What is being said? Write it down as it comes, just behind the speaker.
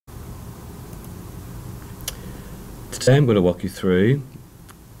Today I'm going to walk you through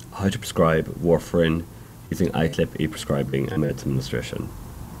how to prescribe warfarin using iCLIP ePrescribing and meds administration.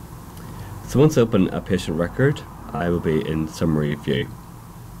 So once I open a patient record, I will be in summary view.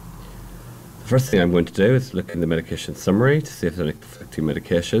 The first thing I'm going to do is look in the medication summary to see if there are any conflicting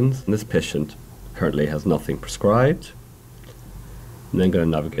medications. And this patient currently has nothing prescribed. I'm then going to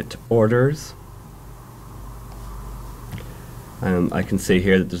navigate to orders. I can see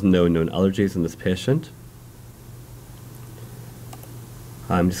here that there's no known allergies in this patient.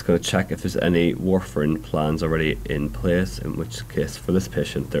 I'm just going to check if there's any warfarin plans already in place, in which case for this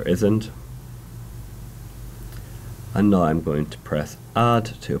patient there isn't. And now I'm going to press add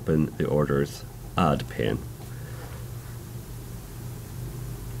to open the orders add pane.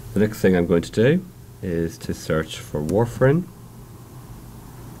 The next thing I'm going to do is to search for warfarin.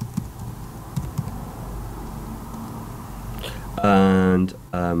 And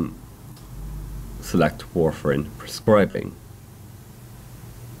select Warfarin Prescribing.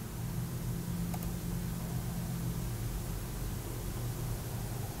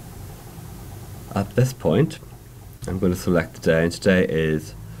 At this point, I'm going to select the day, and today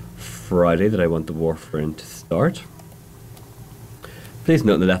is Friday that I want the warfarin to start. Please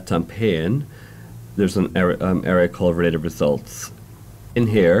note in the left-hand pane, there's an area called Related Results. In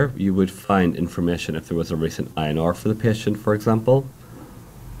here, you would find information if there was a recent INR for the patient, for example,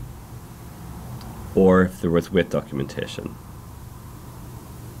 or if there was weight documentation.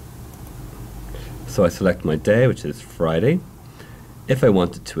 So I select my day, which is Friday. If I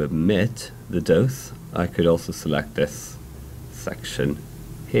wanted to omit the dose, I could also select this section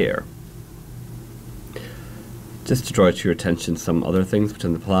here. Just to draw to your attention some other things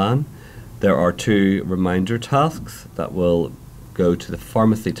within the plan, there are 2 reminder tasks that will go to the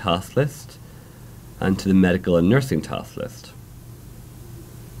pharmacy task list and to the medical and nursing task list.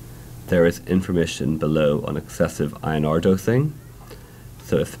 There is information below on excessive INR dosing.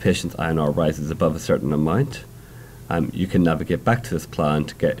 So if the patient's INR rises above a certain amount, you can navigate back to this plan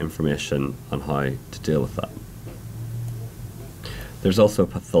to get information on how to deal with that. There's also a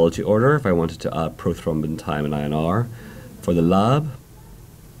pathology order if I wanted to add prothrombin time and INR for the lab,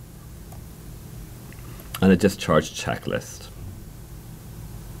 and a discharge checklist.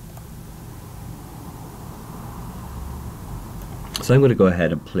 So I'm going to go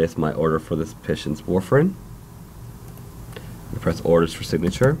ahead and place my order for this patient's warfarin. I'm going to press orders for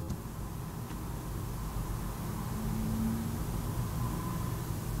signature.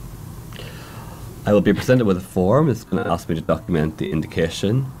 I will be presented with a form. It's going to ask me to document the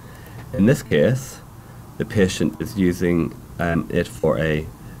indication. In this case, the patient is using it for a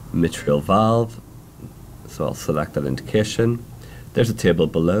mitral valve, so I'll select that indication. There's a table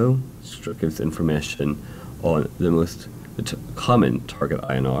below which gives information on the common target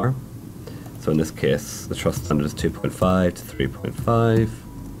INR. So in this case, the trust standard is 2.5 to 3.5.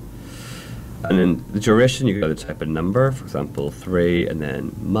 And in the duration, you can either type a number, for example, 3 and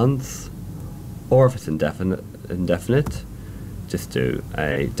then months. Or if it's indefinite, just do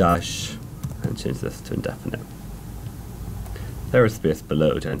a dash and change this to indefinite. There is space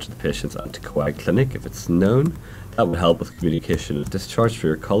below to enter the patient's anticoag clinic if it's known. That will help with communication of discharge for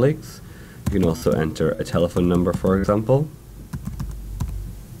your colleagues. You can also enter a telephone number, for example.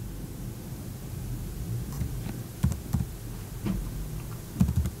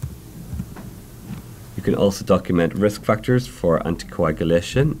 You can also document risk factors for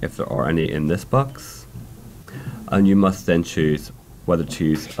anticoagulation if there are any in this box. And you must then choose whether to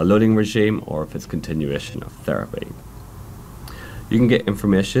use a loading regime or if it's continuation of therapy. You can get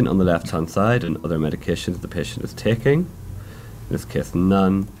information on the left-hand side on other medications the patient is taking, in this case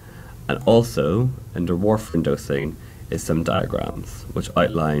none, and also under warfarin dosing is some diagrams which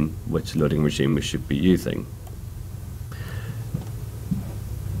outline which loading regime we should be using.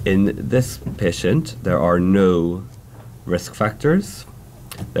 In this patient, there are no risk factors,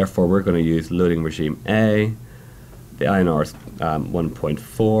 therefore we're going to use loading regime A. The INR is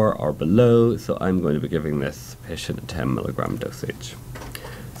 1.4 or below, so I'm going to be giving this patient a 10 mg dosage.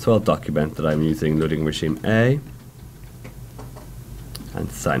 So I'll document that I'm using loading regime A and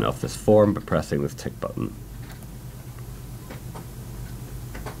sign off this form by pressing this tick button.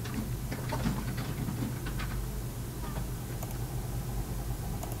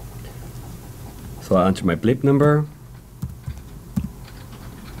 So I'll enter my bleep number,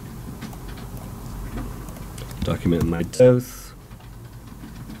 document my dose,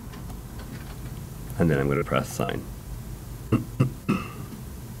 and then I'm going to press sign.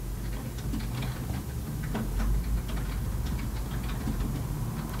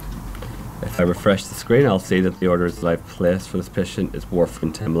 If I refresh the screen, I'll see that the orders that I've placed for this patient is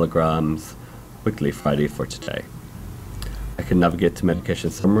warfarin 10 mg weekly Friday for today. I can navigate to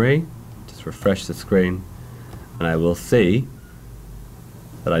medication summary, just refresh the screen, and I will see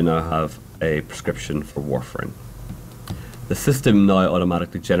that I now have a prescription for warfarin. The system now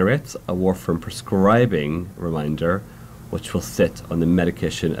automatically generates a warfarin prescribing reminder, which will sit on the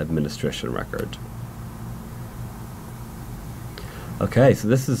medication administration record. Okay, so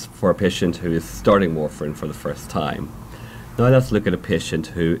this is for a patient who is starting warfarin for the first time. Now let's look at a patient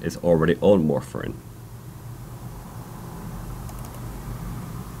who is already on warfarin.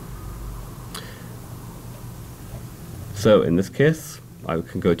 So in this case, I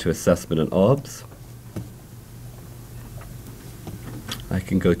can go to Assessment and OBS. I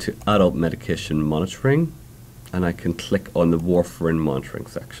can go to Adult Medication Monitoring, and I can click on the Warfarin Monitoring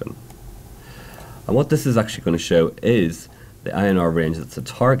section. And what this is actually going to show is the INR range that's a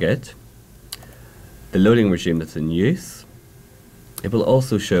target, the loading regime that's in use. It will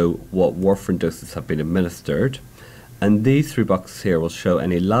also show what warfarin doses have been administered, and these three boxes here will show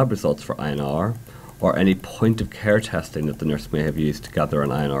any lab results for INR or any point of care testing that the nurse may have used to gather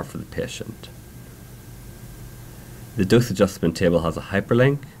an INR for the patient. The dose adjustment table has a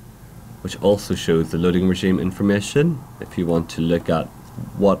hyperlink, which also shows the loading regime information if you want to look at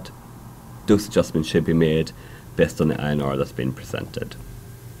what dose adjustment should be made based on the INR that's been presented.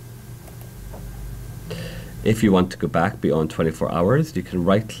 If you want to go back beyond 24 hours, you can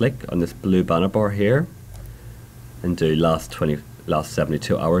right click on this blue banner bar here and do last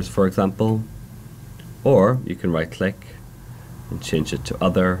 72 hours, for example. Or you can right click and change it to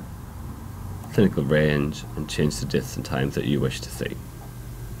Other, Clinical Range, and change the dates and times that you wish to see.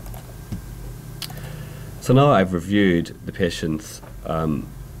 So now I've reviewed the patient's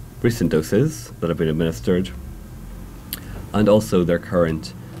recent doses that have been administered and also their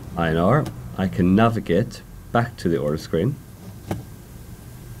current INR. I can navigate back to the order screen.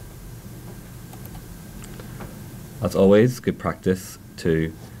 As always, good practice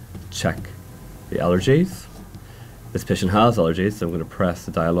to check the allergies. This patient has allergies, so I'm going to press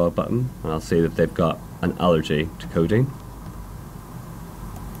the dialog button and I'll see that they've got an allergy to codeine.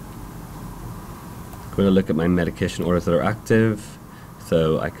 I'm going to look at my medication orders that are active,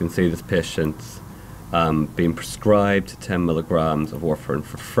 so I can see this patient's being prescribed 10 milligrams of warfarin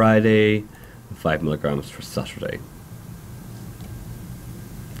for Friday and 5 milligrams for Saturday.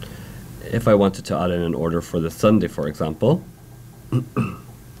 If I wanted to add in an order for the Sunday, for example,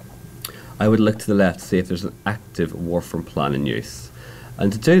 I would look to the left to see if there's an active warfarin plan in use.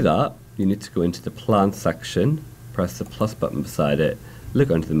 And to do that, you need to go into the plan section, press the plus button beside it, look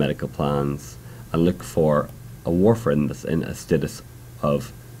under the medical plans, and look for a warfarin that's in a status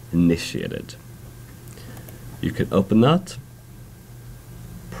of initiated. You can open that,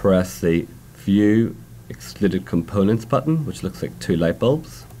 press the View Excluded Components button, which looks like 2 light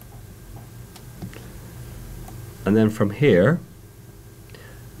bulbs. And then from here,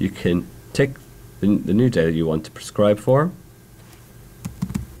 you can tick the new day that you want to prescribe for.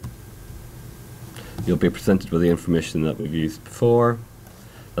 You'll be presented with the information that we've used before,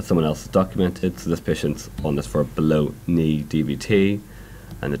 that someone else has documented. So this patient's on this for a below knee DVT,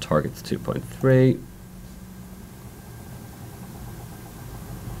 and the target's 2.3.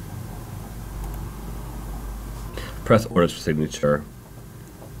 Press Orders for signature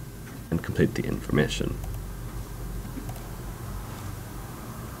and complete the information.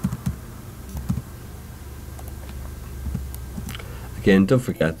 Again, don't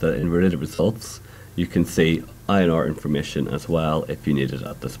forget that in related results, you can see INR information as well if you need it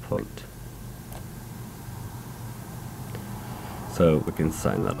at this point. So we can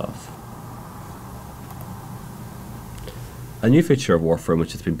sign that off. A new feature of warfarin,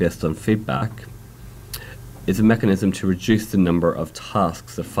 which has been based on feedback, is a mechanism to reduce the number of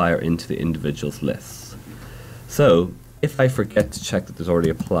tasks that fire into the individual's lists. So if I forget to check that there's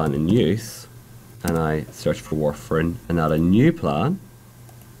already a plan in use, and I search for warfarin and add a new plan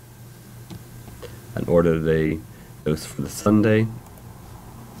and order the dose for the Sunday,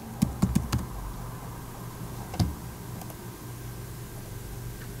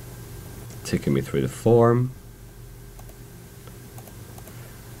 taking me through the form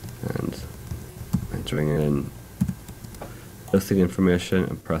and entering in dosing information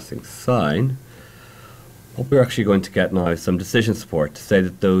and pressing sign. What we're actually going to get now is some decision support to say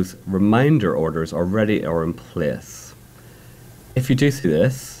that those reminder orders are ready or in place. If you do see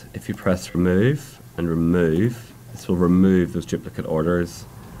this, if you press remove and remove, this will remove those duplicate orders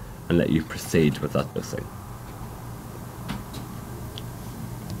and let you proceed with that dosing.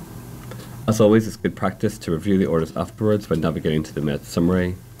 As always, it's good practice to review the orders afterwards when navigating to the med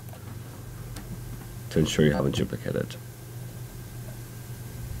summary to ensure you haven't duplicated.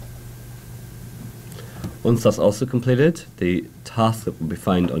 Once that's also completed, the task that will be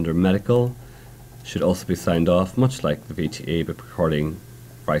found under medical should also be signed off, much like the VTE, by recording,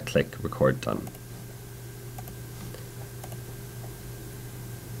 right-click, record done.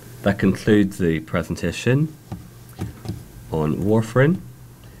 That concludes the presentation on Warfarin.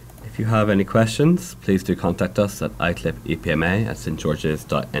 If you have any questions, please do contact us at iCLIP ePMA at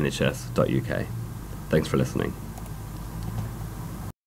stgeorges.nhs.uk. Thanks for listening.